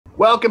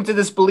Welcome to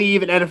this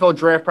Believe in NFL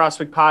Draft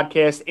Prospect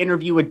Podcast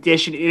interview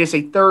edition. It is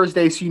a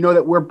Thursday, so you know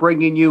that we're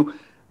bringing you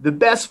the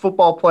best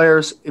football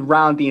players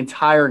around the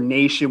entire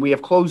nation. We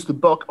have closed the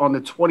book on the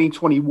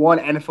 2021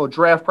 NFL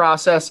draft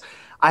process.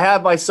 I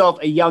have myself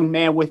a young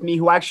man with me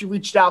who actually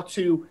reached out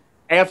to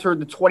after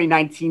the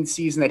 2019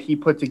 season that he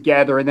put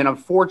together. And then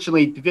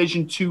unfortunately,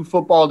 Division II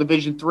football,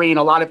 Division III, and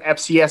a lot of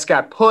FCS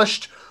got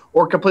pushed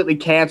or completely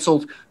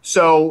canceled.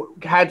 So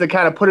had to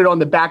kind of put it on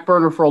the back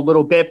burner for a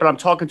little bit. But I'm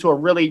talking to a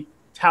really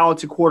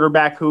talented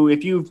quarterback who,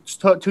 if you've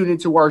tuned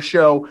into our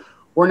show,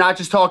 we're not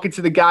just talking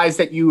to the guys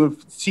that you have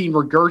seen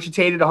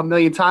regurgitated a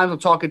million times. I'm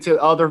talking to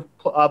other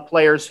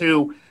players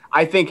who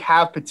I think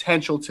have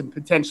potential to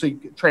potentially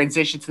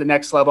transition to the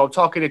next level. I'm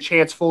talking to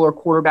Chance Fuller,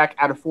 quarterback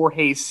out of Fort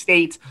Hays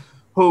State,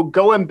 who,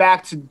 going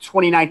back to the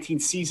 2019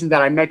 season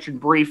that I mentioned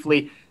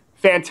briefly,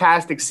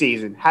 fantastic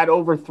season. Had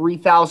over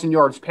 3,000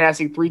 yards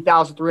passing,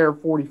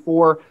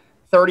 3,344,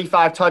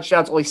 35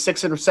 touchdowns, only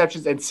 6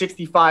 interceptions, and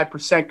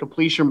 65%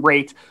 completion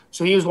rate.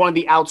 So he was one of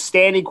the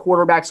outstanding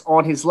quarterbacks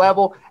on his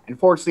level.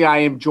 Unfortunately, I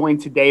am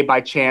joined today by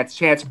Chance.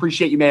 Chance,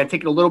 appreciate you, man.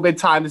 Taking a little bit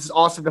of time. This is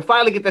awesome to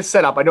finally get this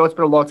set up. I know it's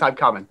been a long time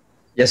coming.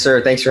 Yes,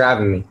 sir. Thanks for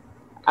having me.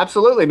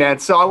 Absolutely, man.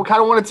 So I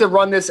kind of wanted to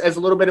run this as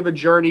a little bit of a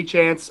journey,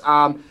 Chance.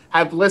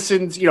 I've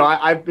listened,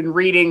 I've been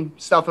reading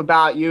stuff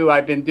about you.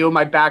 I've been doing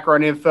my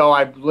background info.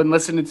 I've been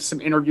listening to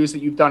some interviews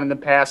that you've done in the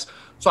past.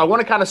 So I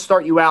want to kind of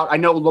start you out. I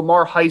know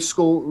Lamar High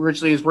School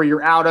originally is where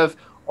you're out of.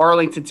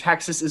 Arlington,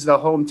 Texas is the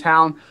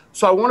hometown.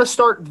 So I want to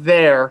start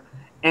there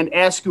and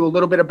ask you a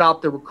little bit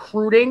about the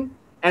recruiting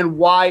and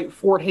why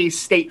Fort Hays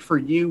State for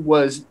you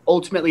was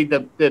ultimately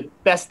the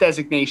best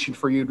designation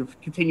for you to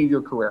continue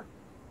your career.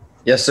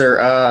 Yes, sir.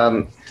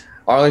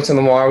 Arlington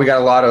Lamar, we got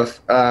a lot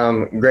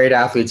of great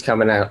athletes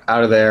coming out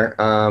of there.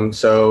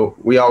 So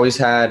we always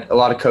had a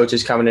lot of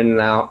coaches coming in and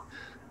out.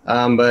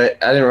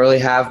 But I didn't really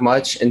have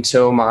much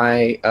until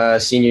my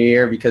senior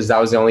year because that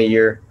was the only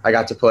year I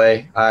got to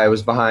play. I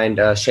was behind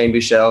Shane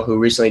Buechele, who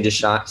recently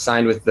just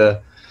signed with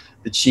the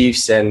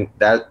Chiefs, and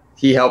that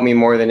he helped me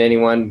more than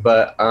anyone.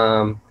 But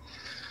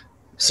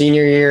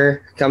senior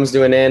year comes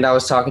to an end. I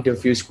was talking to a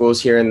few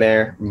schools here and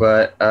there,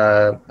 but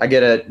I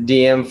get a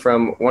DM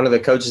from one of the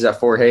coaches at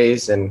Fort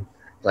Hays, and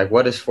like,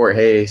 what is Fort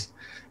Hays?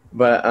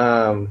 But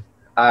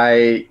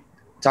I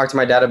talked to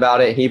my dad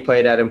about it. He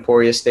played at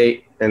Emporia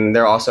State, and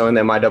they're also in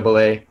the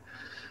MIAA.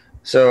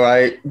 So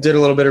I did a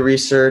little bit of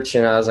research,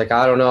 and I was like,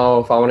 I don't know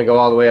if I want to go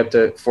all the way up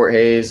to Fort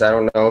Hays. I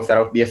don't know if that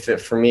would be a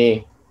fit for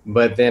me.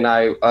 But then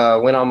I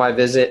went on my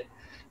visit,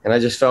 and I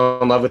just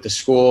fell in love with the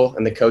school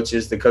and the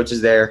coaches. The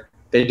coaches there,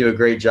 they do a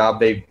great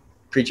job. They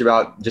preach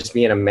about just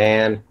being a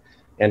man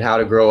and how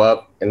to grow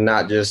up and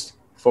not just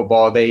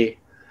football. They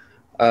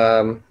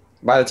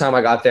by the time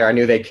I got there, I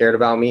knew they cared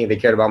about me. They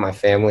cared about my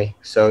family.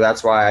 So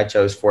that's why I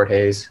chose Fort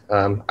Hays.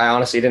 I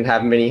honestly didn't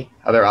have many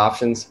other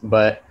options,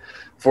 but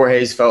Fort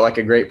Hays felt like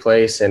a great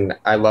place, and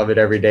I love it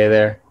every day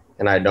there,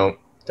 and I don't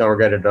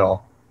regret it at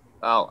all.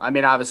 Well, I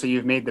mean, obviously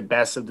you've made the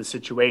best of the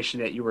situation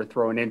that you were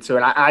thrown into.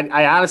 And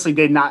I honestly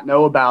did not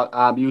know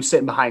about you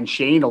sitting behind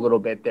Shane a little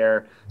bit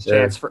there, sure.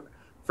 Chance.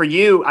 For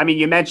you, I mean,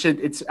 you mentioned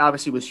it's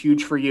obviously was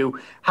huge for you.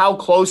 How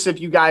close have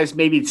you guys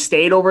maybe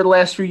stayed over the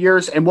last few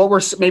years? And what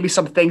were maybe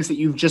some things that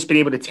you've just been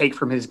able to take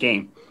from his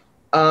game?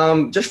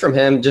 Just from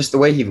him, just the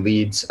way he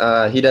leads.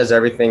 He does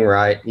everything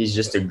right. He's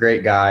just a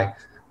great guy.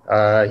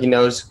 He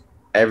knows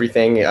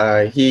everything.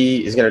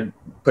 He is going to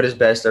put his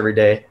best every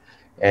day.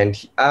 And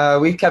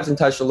we've kept in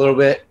touch a little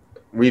bit.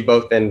 We've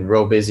both been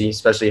real busy,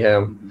 especially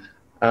him.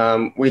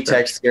 We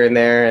text here and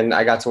there, and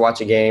I got to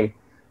watch a game.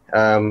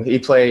 He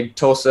played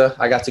Tulsa.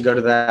 I got to go to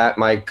that.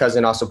 My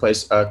cousin also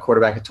plays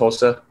quarterback at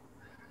Tulsa.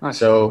 Nice.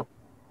 So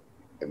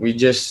he's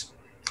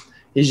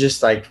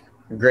just like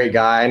a great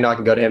guy. I know I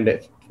can go to him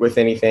with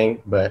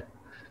anything, but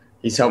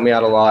he's helped me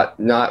out a lot,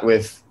 not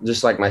with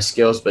just like my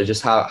skills, but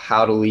just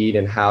how to lead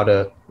and how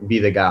to be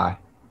the guy.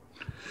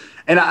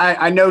 And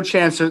I know,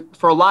 Chance,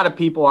 for a lot of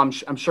people, I'm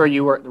sure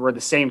you were the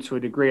same to a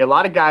degree. A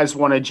lot of guys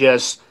want to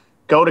just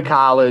go to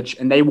college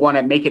and they want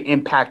to make an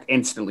impact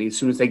instantly as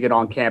soon as they get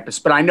on campus.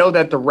 But I know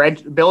that the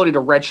ability to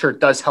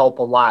redshirt does help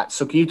a lot.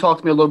 So can you talk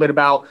to me a little bit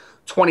about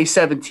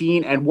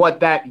 2017 and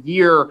what that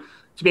year,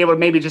 to be able to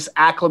maybe just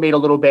acclimate a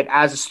little bit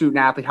as a student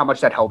athlete, how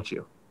much that helped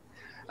you?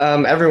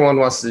 Everyone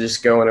wants to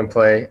just go in and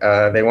play.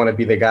 They want to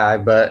be the guy.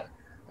 But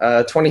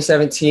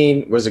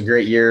 2017 was a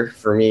great year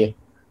for me.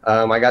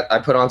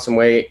 I put on some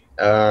weight,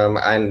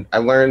 and I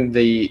learned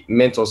the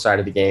mental side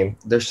of the game.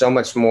 There's so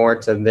much more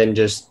to than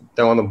just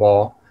throwing the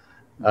ball.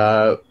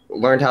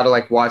 Learned how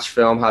to watch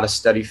film, how to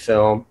study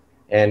film,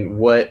 and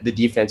what the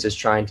defense is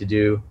trying to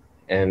do,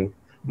 and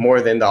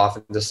more than the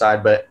offensive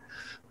side. But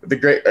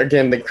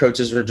the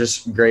coaches were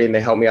just great, and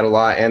they helped me out a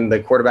lot. And the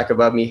quarterback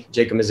above me,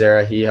 Jacob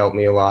Mazzara, he helped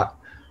me a lot.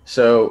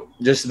 So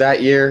just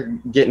that year,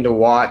 getting to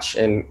watch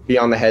and be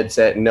on the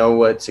headset, know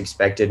what's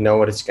expected, know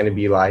what it's going to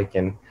be like,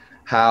 and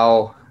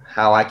how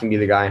I can be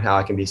the guy and how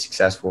I can be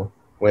successful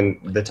when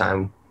the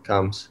time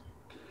comes.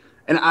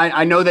 And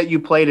I know that you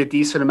played a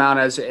decent amount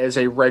as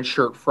a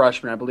redshirt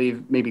freshman. I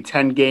believe maybe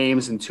 10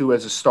 games and 2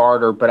 as a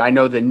starter. But I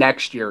know the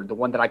next year, the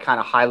one that I kind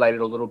of highlighted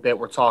a little bit,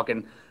 we're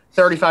talking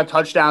 35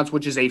 touchdowns,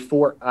 which is a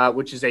Fort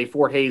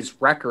Hays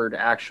record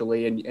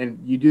actually. And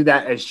you do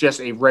that as just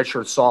a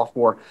redshirt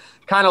sophomore.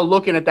 Kind of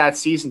looking at that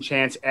season,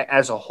 Chance,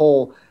 as a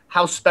whole,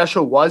 how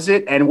special was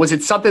it? And was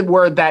it something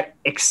where that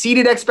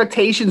exceeded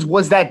expectations?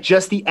 Was that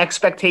just the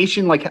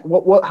expectation? Like,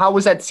 how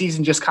was that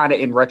season just kind of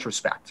in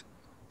retrospect?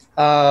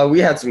 We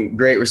had some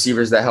great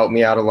receivers that helped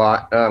me out a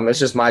lot. It's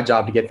just my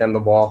job to get them the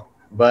ball.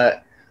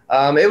 But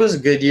it was a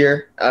good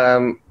year.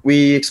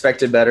 We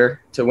expected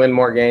better, to win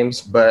more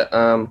games. But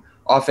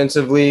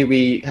offensively,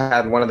 we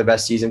had one of the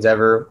best seasons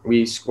ever.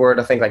 We scored,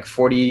 I think, like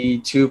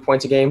 42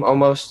 points a game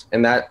almost.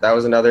 And that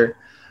was another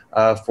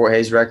Fort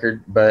Hays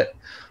record. But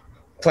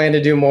plan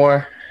to do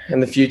more in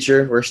the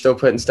future. We're still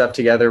putting stuff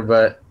together.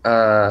 But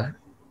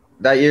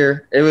that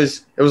year, it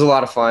was a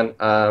lot of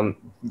fun.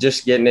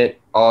 Just getting it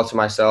all to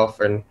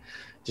myself and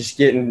just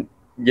getting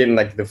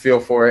like the feel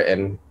for it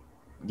and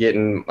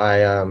getting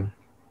my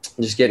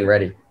just getting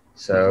ready.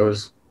 So it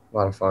was a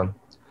lot of fun.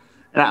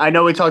 And I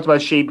know we talked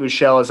about Shea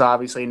Buechele as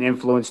obviously an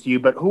influence to you,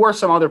 but who are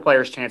some other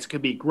players, Chance? It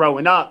could be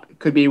growing up, it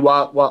could be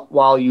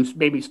while you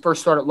maybe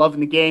first started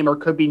loving the game, or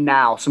it could be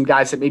now. Some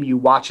guys that maybe you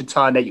watch a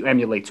ton that you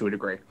emulate to a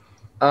degree.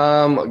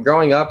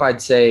 Growing up,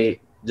 I'd say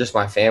just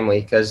my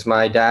family, because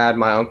my dad,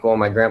 my uncle,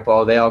 and my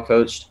grandpa, they all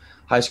coached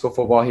high school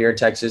football here in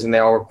Texas, and they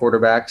all were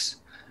quarterbacks.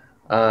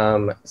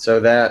 So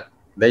that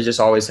they just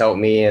always helped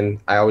me,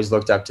 and I always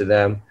looked up to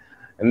them.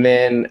 And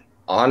then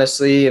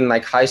honestly, in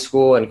like high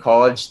school and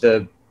college,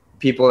 the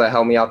people that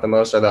help me out the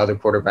most are the other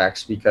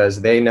quarterbacks, because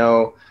they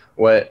know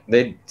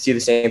they see the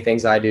same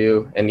things I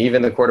do. And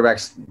even the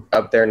quarterbacks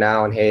up there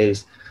now in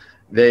Hays,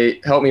 they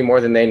help me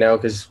more than they know,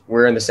 because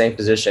we're in the same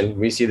position.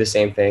 We see the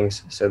same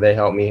things, so they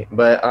help me.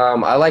 But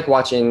I like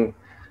watching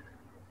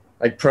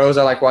like pros.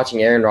 I like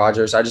watching Aaron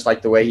Rodgers. I just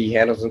like the way he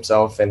handles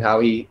himself and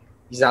how he's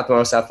not the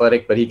most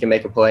athletic, but he can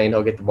make a play and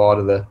he'll get the ball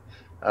to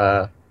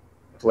the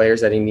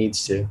players that he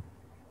needs to.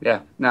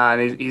 Yeah, no,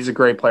 and he's a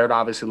great player to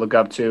obviously look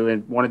up to,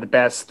 and one of the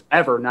best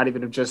ever, not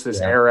even of just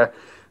this era.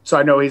 So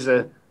I know he's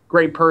a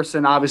great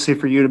person, obviously,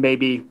 for you to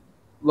maybe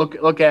look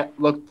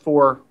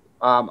for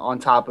on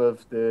top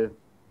of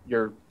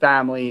your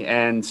family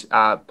and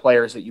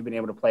players that you've been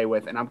able to play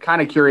with. And I'm kind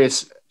of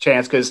curious,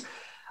 Chance, because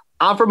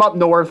I'm from up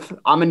north.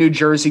 I'm a New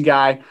Jersey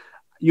guy.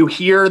 You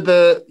hear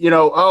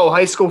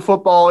high school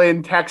football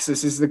in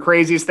Texas is the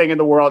craziest thing in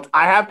the world.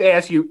 I have to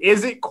ask you,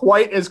 is it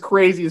quite as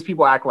crazy as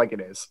people act like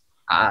it is?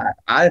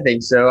 I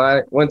think so.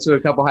 I went to a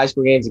couple high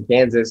school games in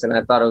Kansas, and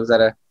I thought it was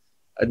at a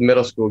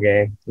middle school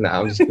game. No,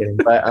 I'm just kidding.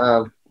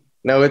 But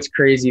no, it's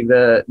crazy.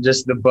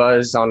 Just the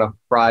buzz on a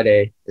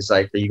Friday. It's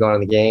like, are you going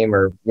to the game,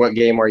 or what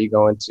game are you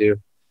going to?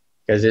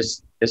 Because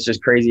it's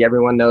just crazy.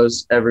 Everyone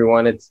knows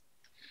everyone.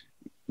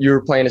 You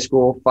were playing a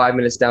school 5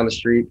 minutes down the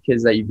street,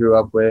 kids that you grew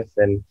up with,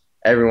 and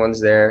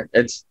everyone's there.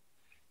 It's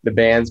the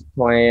band's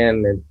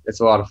playing, and it's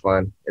a lot of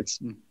fun.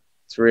 It's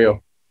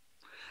real.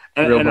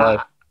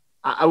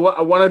 I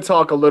want to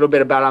talk a little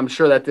bit about, I'm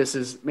sure that this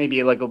is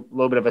maybe like a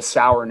little bit of a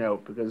sour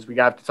note, because we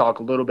got to talk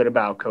a little bit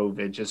about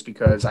COVID, just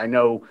because I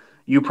know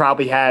you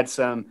probably had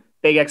some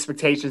big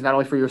expectations, not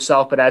only for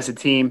yourself, but as a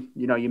team.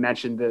 You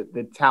mentioned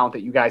the talent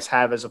that you guys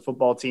have as a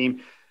football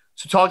team.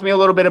 So talk to me a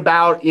little bit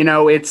about,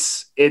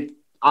 it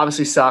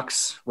obviously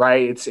sucks,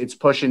 right? It's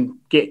pushing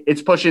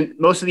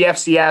most of the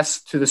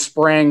FCS to the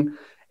spring.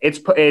 It's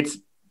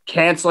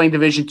canceling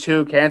Division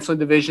II, canceling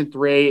Division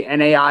III,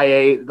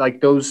 NAIA, like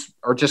those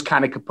are just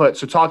kind of kaput.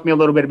 So talk to me a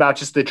little bit about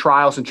just the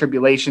trials and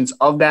tribulations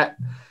of that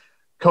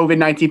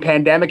COVID-19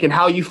 pandemic, and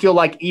how you feel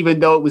like, even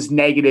though it was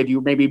negative, you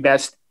were maybe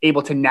best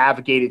able to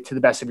navigate it to the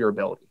best of your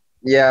ability.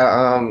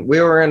 Yeah, we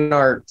were in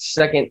our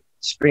second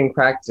spring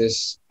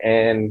practice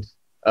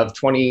of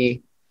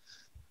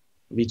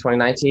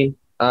 2019,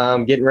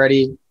 getting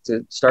ready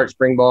to start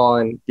spring ball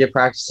and get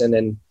practicing,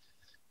 and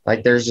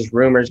like there's just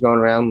rumors going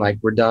around like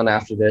we're done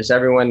after this.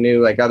 Everyone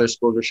knew like other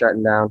schools were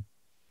shutting down.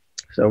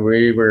 So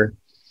we were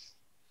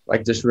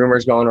like just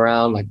rumors going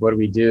around like, what do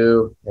we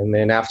do? And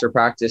then after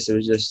practice, it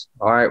was just,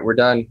 all right, we're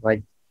done.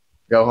 Like,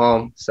 go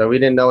home. So we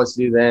didn't know what to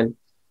do then.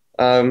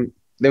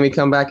 Then we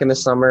come back in the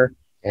summer,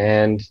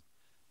 and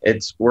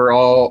we're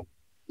all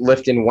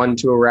lifting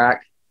 1-2 a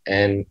rack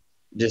and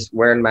just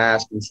wearing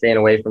masks and staying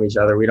away from each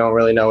other. We don't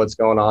really know what's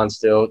going on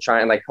still,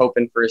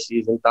 hoping for a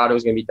season. Thought it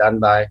was going to be done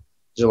by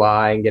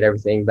July and get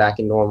everything back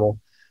in normal.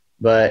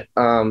 But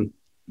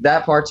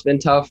that part's been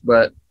tough.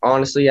 But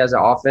honestly, as an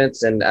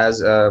offense and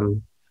as a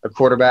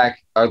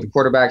quarterback, the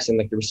quarterbacks and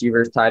like the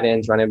receivers, tight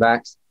ends, running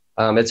backs,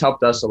 it's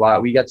helped us a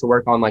lot. We get to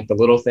work on like the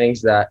little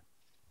things that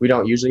we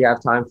don't usually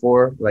have time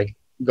for, like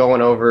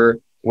going over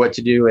what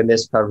to do in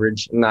this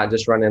coverage, not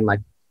just running like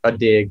a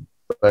dig,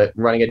 but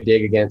running a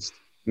dig against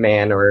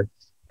man or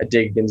a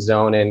dig against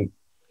zone. And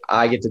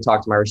I get to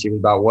talk to my receivers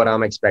about what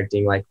I'm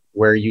expecting, like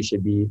where you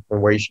should be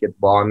and where you should get the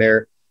ball. And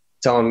they're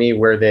telling me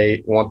where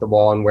they want the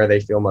ball and where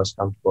they feel most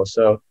comfortable.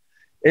 So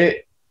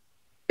it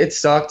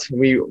sucked.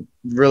 We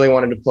really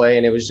wanted to play,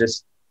 and it was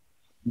just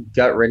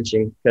gut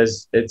wrenching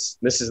because this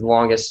is the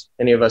longest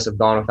any of us have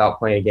gone without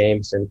playing a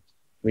game since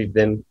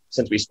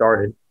we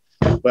started.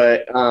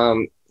 But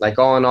like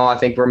all in all, I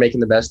think we're making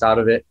the best out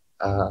of it.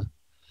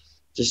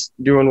 Just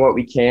doing what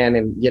we can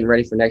and getting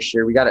ready for next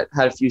year. We had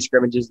a few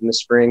scrimmages in the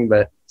spring,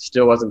 but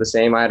still wasn't the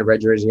same. I had a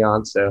red jersey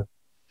on, so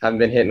haven't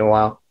been hit in a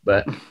while.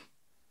 But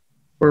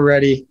we're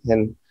ready,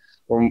 and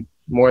we're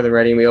more than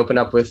ready. And we open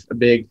up with a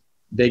big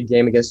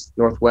game against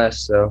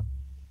Northwest. So,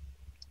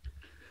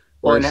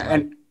 well,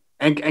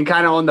 and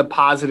kind of on the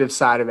positive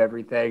side of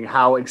everything,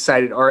 how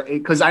excited are,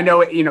 because I know,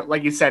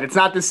 like you said, it's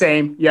not the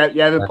same. You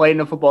haven't played in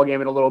a football game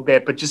in a little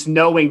bit, but just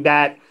knowing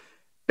that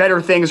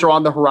better things are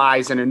on the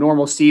horizon. A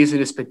normal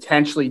season is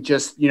potentially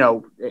just,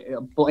 a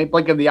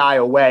blink of the eye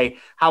away.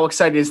 How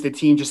excited is the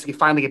team just to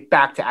finally get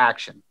back to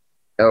action?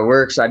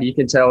 We're excited. You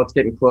can tell it's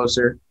getting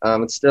closer.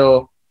 It's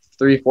still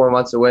 3-4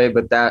 months away,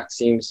 but that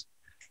seems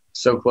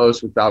so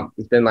close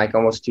it's been like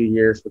almost 2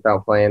 years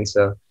without playing.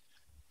 So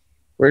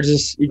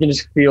you can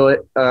just feel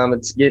it.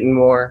 It's getting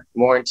more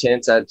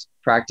intense as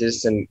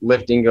practice and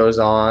lifting goes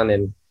on,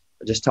 and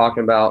just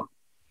talking about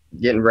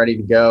getting ready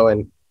to go.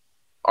 And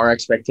our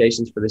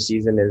expectations for the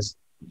season is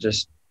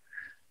just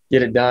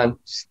get it done,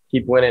 just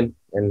keep winning,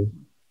 and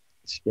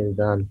just get it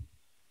done.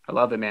 I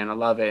love it, man. I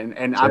love it.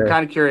 And sure. I'm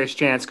kind of curious,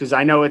 Chance, because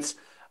I know it's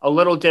a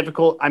little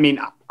difficult. I mean,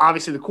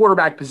 obviously the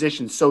quarterback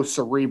position is so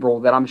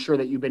cerebral that I'm sure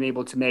that you've been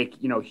able to make,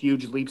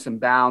 huge leaps and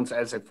bounds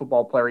as a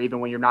football player,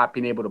 even when you're not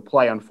being able to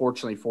play,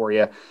 unfortunately for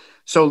you.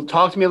 So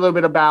talk to me a little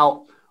bit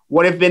about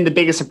what have been the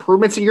biggest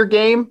improvements in your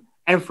game.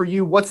 And for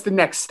you, what's the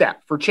next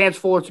step? For Chance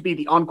Fuller to be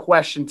the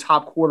unquestioned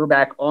top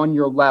quarterback on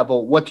your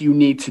level, what do you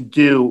need to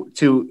do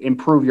to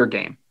improve your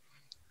game?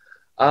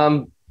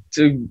 I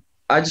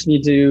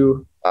need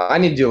to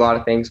do a lot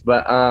of things,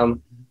 but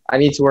I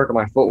need to work on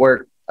my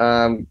footwork,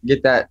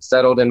 get that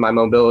settled in my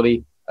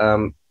mobility,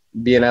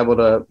 being able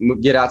to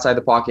get outside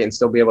the pocket and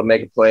still be able to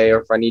make a play,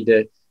 or if I need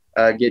to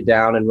get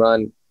down and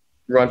run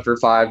for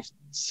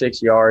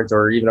 5-6 yards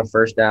or even a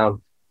first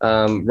down.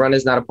 Run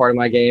is not a part of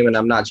my game, and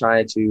I'm not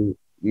trying to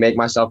make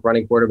myself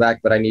running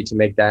quarterback, but I need to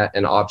make that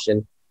an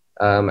option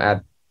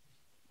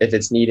if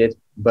it's needed.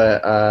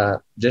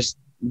 But just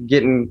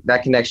getting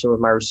that connection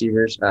with my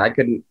receivers, I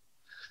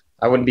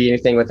wouldn't be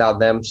anything without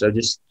them. So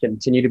just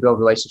continue to build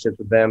relationships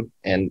with them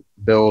and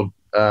build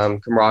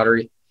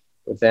camaraderie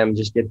with them,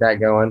 just get that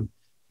going.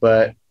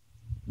 But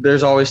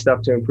there's always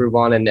stuff to improve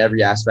on in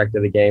every aspect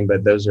of the game,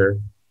 but those are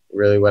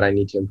really what I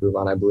need to improve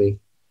on, I believe.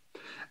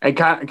 And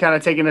kind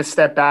of taking a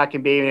step back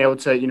and being able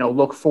to,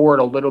 look forward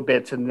a little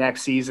bit to the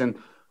next season.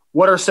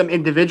 What are some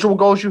individual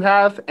goals you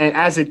have? And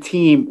as a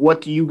team,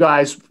 what do you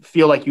guys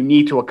feel like you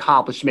need to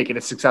accomplish to make it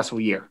a successful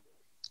year?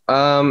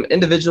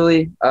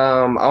 Individually,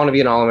 I want to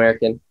be an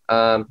All-American.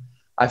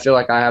 I feel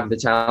like I have the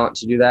talent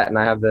to do that, and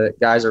I have the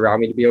guys around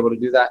me to be able to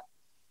do that.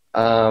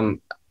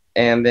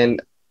 And then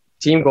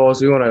team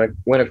goals, we want to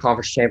win a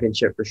conference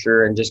championship for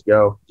sure, and just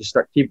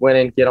keep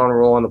winning, get on a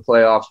roll in the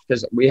playoffs,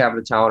 because we have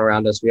the talent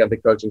around us. We have the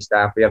coaching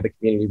staff. We have the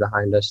community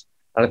behind us.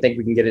 I don't think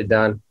we can get it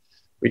done.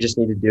 We just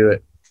need to do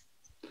it.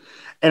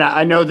 And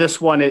I know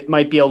this one, it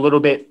might be a little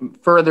bit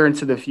further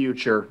into the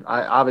future.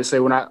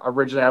 Obviously, when I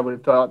would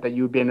have thought that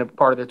you would be a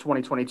part of the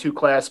 2022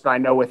 class, but I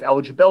know with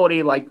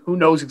eligibility, like who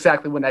knows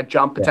exactly when that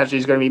jump potentially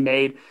is going to be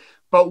made.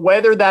 But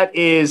whether that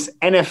is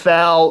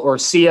NFL or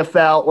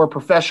CFL or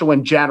professional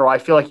in general, I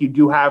feel like you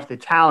do have the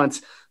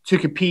talents to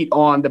compete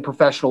on the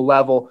professional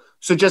level.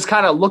 So just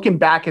kind of looking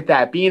back at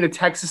that, being a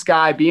Texas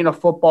guy, being a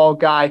football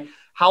guy,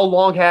 how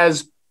long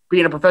has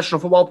being a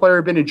professional football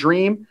player been a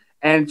dream?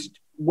 And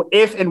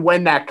if and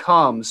when that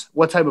comes,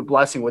 what type of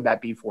blessing would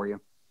that be for you?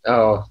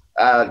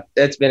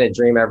 It's been a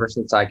dream ever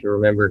since I can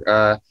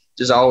remember.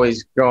 Just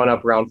always growing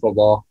up around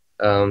football.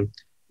 You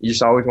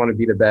just always want to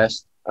be the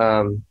best.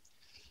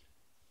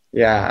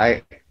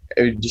 It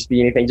would just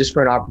be anything, just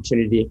for an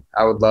opportunity.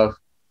 I would love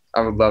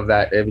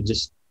that. It would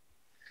just,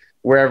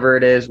 wherever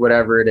it is,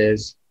 whatever it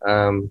is,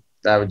 that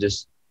would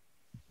just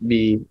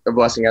be a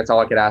blessing. That's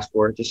all I could ask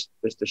for, just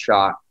a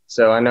shot.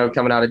 So I know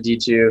coming out of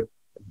D2, it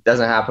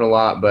doesn't happen a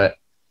lot, but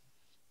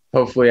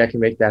hopefully I can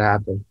make that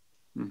happen.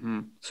 Mm-hmm.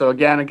 So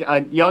again,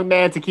 a young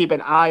man to keep an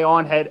eye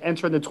on,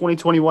 entering the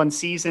 2021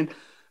 season.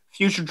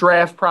 Future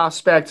draft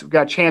prospect, we've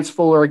got Chance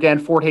Fuller again,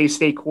 Fort Hays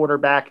State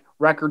quarterback,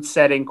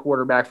 record-setting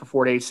quarterback for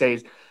Fort Hays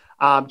State.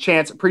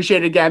 Chance,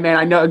 appreciate it again, man.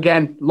 I know,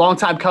 again, long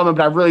time coming,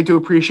 but I really do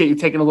appreciate you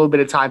taking a little bit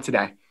of time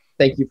today.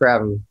 Thank you for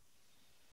having me.